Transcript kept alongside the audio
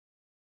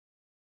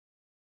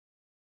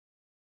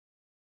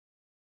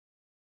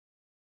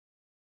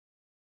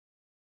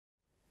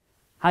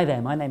Hi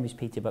there, my name is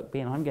Peter Buckby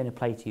and I'm going to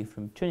play to you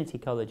from Trinity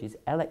College's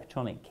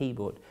Electronic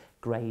Keyboard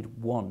Grade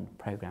 1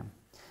 programme.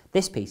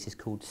 This piece is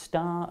called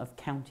Star of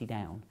County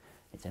Down.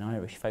 It's an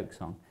Irish folk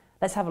song.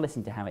 Let's have a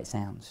listen to how it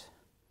sounds.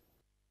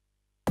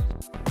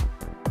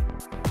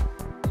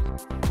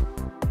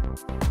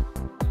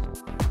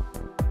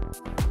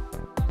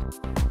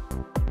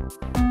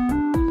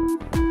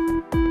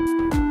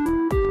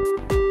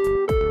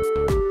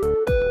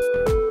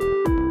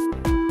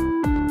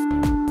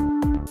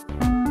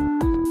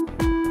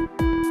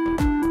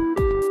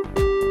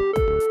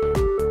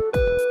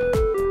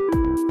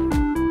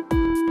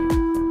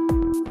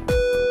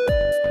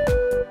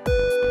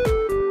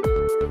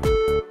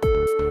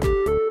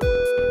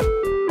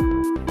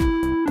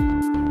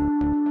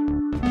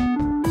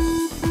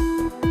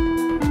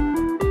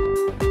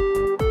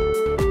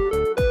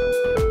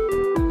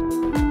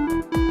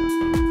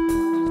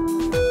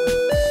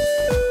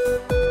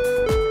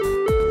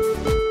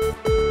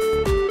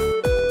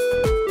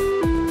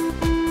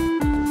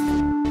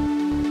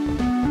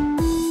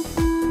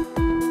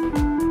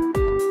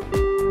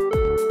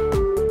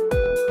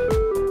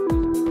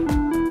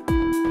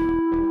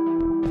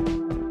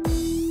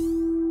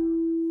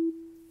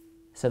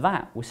 So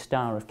that was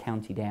Star of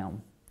County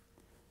Down.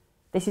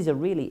 This is a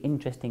really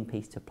interesting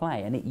piece to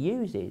play and it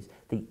uses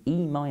the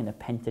E minor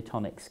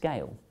pentatonic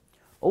scale.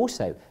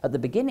 Also, at the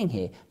beginning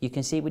here, you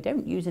can see we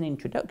don't use an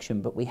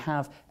introduction, but we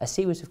have a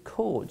series of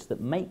chords that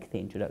make the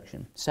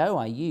introduction. So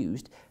I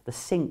used the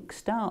sync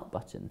start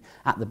button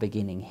at the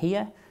beginning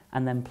here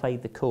and then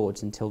played the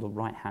chords until the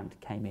right hand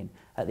came in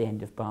at the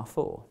end of bar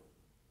 4.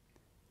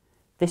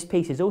 This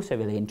piece is also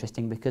really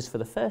interesting because for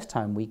the first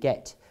time we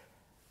get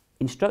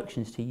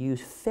instructions to use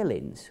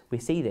fill-ins. We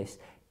see this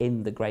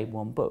in the Grade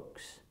 1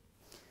 books.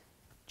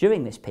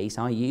 During this piece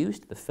I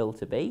used the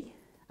filter B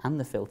and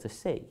the filter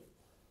C.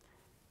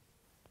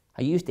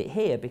 I used it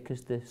here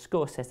because the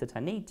score says that I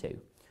need to,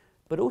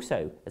 but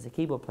also as a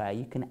keyboard player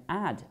you can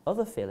add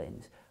other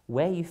fill-ins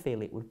where you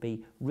feel it would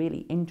be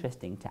really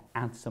interesting to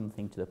add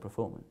something to the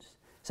performance.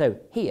 So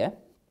here,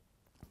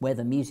 where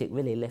the music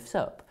really lifts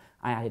up,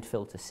 I added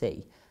filter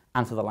C,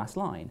 and for the last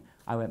line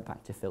I went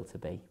back to filter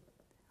B.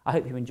 I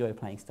hope you enjoy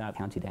playing Star of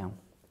County Down.